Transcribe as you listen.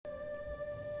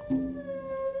Heel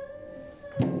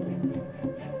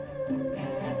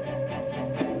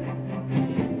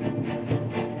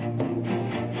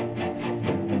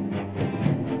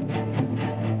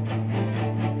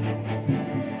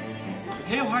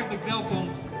hartelijk welkom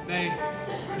bij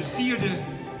de 4e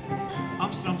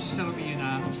Amsterdamse Cello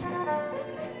Biënnale.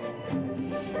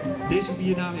 Deze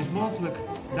Biennale is mogelijk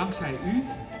dankzij u,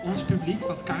 ons publiek,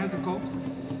 wat kaarten koopt,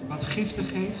 wat giften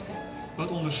geeft,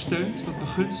 wat ondersteunt, wat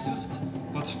begunstigt,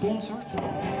 wat sponsort.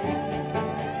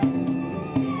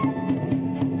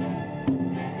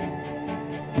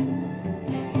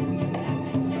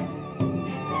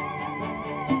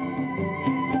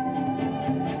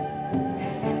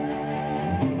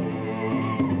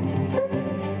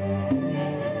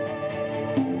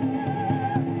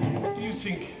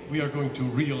 We are going to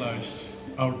realize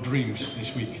our dreams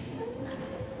this week.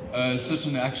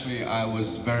 Certainly, actually, I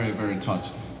was very, very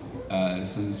touched.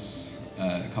 Since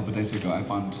a couple of days ago, I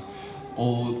found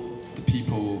all the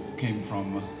people came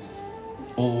from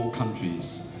all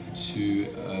countries to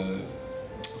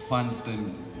find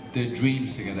their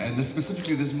dreams together. And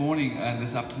specifically this morning and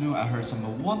this afternoon, I heard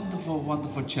some wonderful,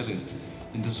 wonderful cellists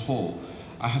in this hall.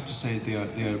 I have to say they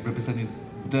are representing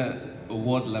the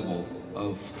world level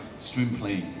of string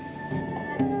playing.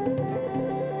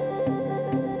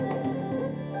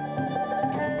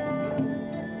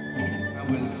 I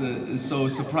was so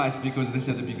surprised because they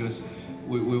said because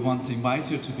we want to invite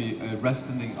you to be a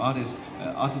resident artist,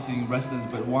 artist in residence,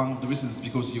 but one of the reasons is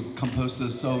because you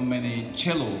composed so many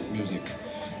cello music.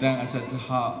 Then I said,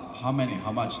 how many,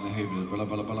 how much? They have blah,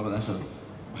 blah, blah, blah. I said,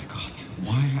 oh my God,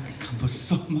 why I compose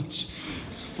so much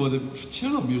for the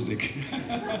cello music?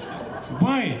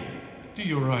 Why do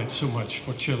you write so much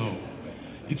for cello?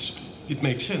 It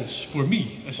makes sense for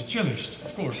me as a cellist.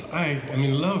 Of course, I am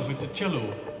in love with the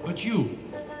cello, but you?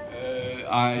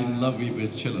 I'm in love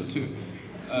with cello too.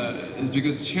 It's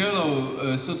because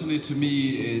cello certainly to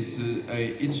me is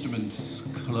an instrument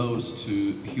close to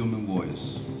human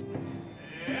voice.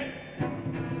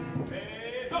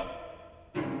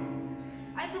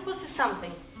 I propose you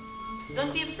something.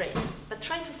 Don't be afraid, but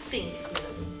try to sing this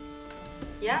melody.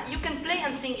 Yeah, you can play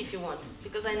and sing if you want,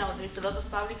 because I know there's a lot of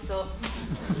public, so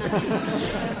not you.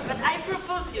 But I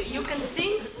propose you can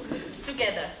sing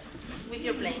together with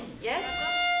your playing, yes?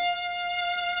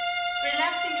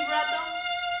 Relaxing vibrato,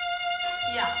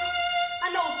 yeah,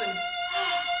 and open,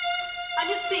 and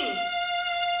you sing.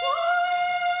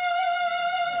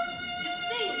 You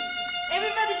sing,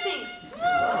 everybody sings.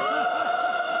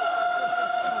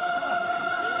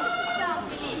 This is the sound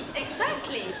we need,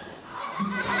 exactly.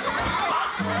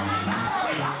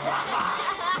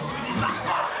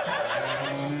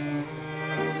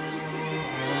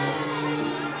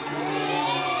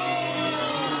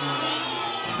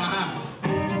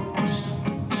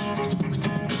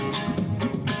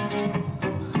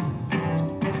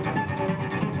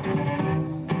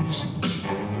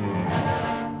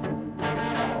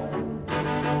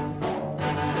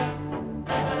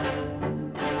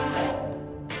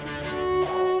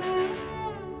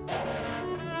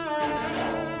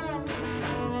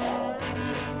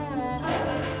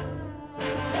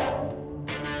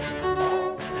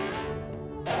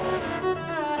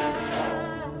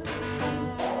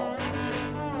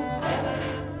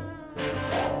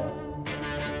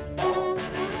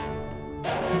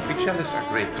 We cellists are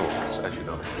great talkers, as you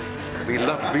know. We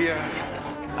love beer,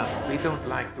 and we don't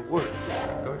like the word.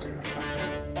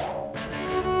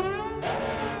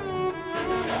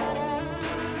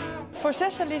 Voor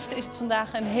 6 cellisten is het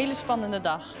vandaag een hele spannende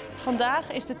dag.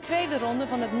 Vandaag is de tweede ronde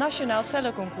van het Nationaal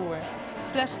Cello Concours.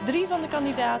 Slechts 3 van de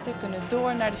kandidaten kunnen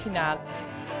door naar de finale.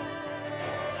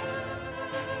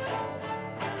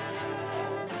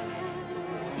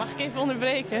 Mag ik even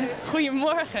onderbreken?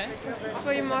 Goedemorgen.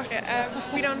 Goedemorgen.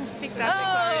 We don't speak Dutch,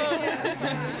 sorry.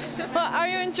 Well, are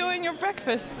you enjoying your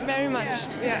breakfast? Very much.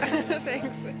 Yeah,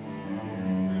 thanks.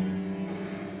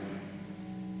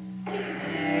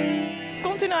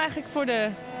 Komt u nou eigenlijk voor de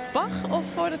Bach of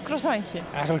voor het croissantje?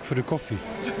 Eigenlijk voor de koffie.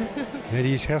 Nee,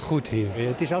 die is heel goed hier.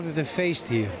 Het is altijd een feest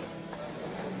hier.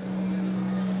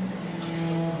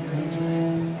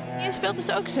 Je speelt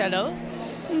dus ook cello?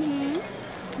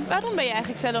 Waarom ben je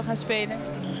eigenlijk cello gaan spelen?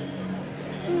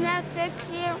 Omdat ik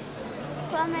hier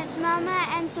kwam met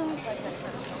mama en toen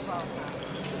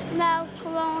wou ik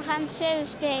gewoon gaan cello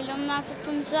spelen, omdat ik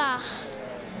hem zag.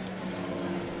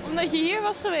 Omdat je hier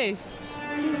was geweest?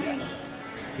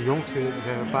 De jongsten die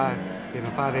hebben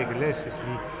een paar weken les, dus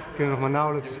die kunnen nog maar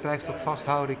nauwelijks een strijkstok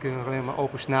vasthouden. Die kunnen nog alleen maar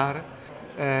open snaren.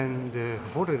 En de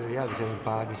gevorderden, ja, er zijn een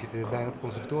paar die zitten bijna op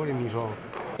conservatoriumniveau.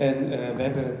 En we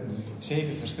hebben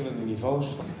 7 verschillende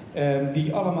niveaus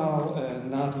die allemaal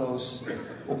naadloos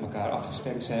op elkaar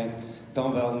afgestemd zijn,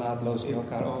 dan wel naadloos in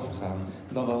elkaar overgaan,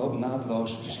 dan wel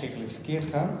naadloos verschrikkelijk verkeerd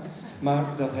gaan. Maar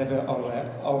dat hebben we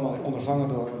allemaal ondervangen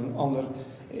door een ander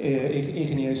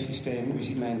ingenieus systeem. U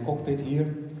ziet mijn cockpit hier.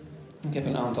 Ik heb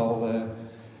een aantal,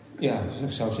 ik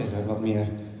zou zeggen, wat meer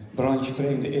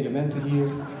branchevreemde elementen hier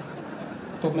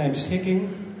tot mijn beschikking.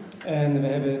 En we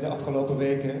hebben de afgelopen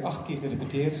weken 8 keer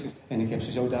gerepeteerd. En ik heb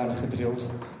ze zodanig gedrild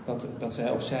dat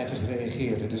zij op cijfers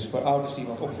reageerden. Dus voor ouders die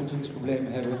wat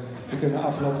opvoedingsproblemen hebben, die kunnen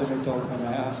afloop de methode met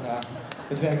mij aanvragen.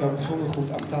 Het werkt ook bijzonder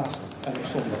goed aan tafel en op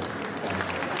zondag.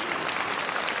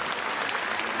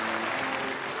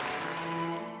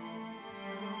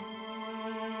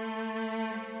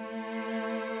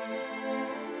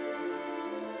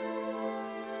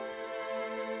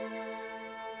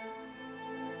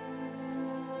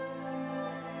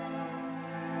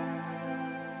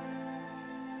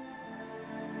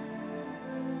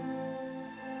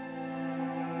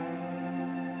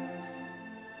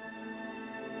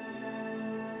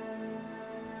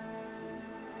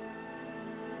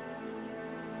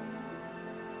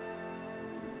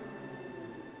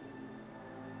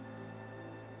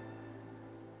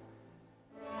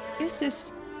 Is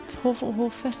this whole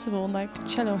festival like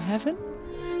cello heaven?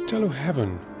 Cello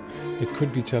heaven. It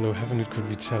could be cello heaven, it could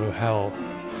be cello hell.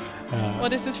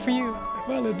 What is it for you?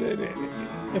 Well,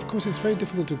 of course, it's very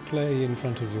difficult to play in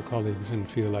front of your colleagues and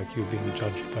feel like you're being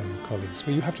judged by your colleagues.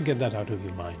 But you have to get that out of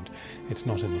your mind. It's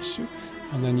not an issue.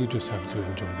 And then you just have to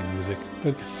enjoy the music.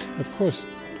 But, of course,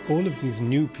 all of these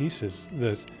new pieces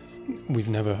that we've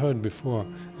never heard before,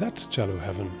 that's cello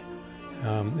heaven.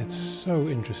 It's so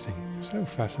interesting, so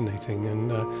fascinating,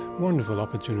 and a wonderful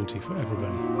opportunity for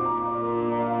everybody.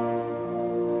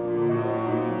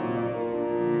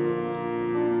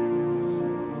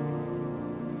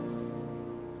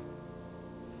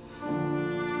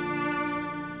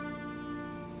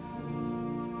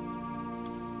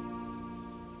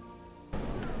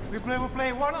 We will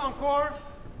play one encore.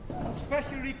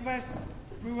 Special request,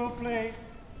 we will play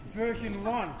version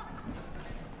 1.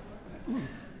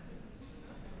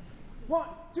 1,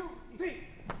 2, 3.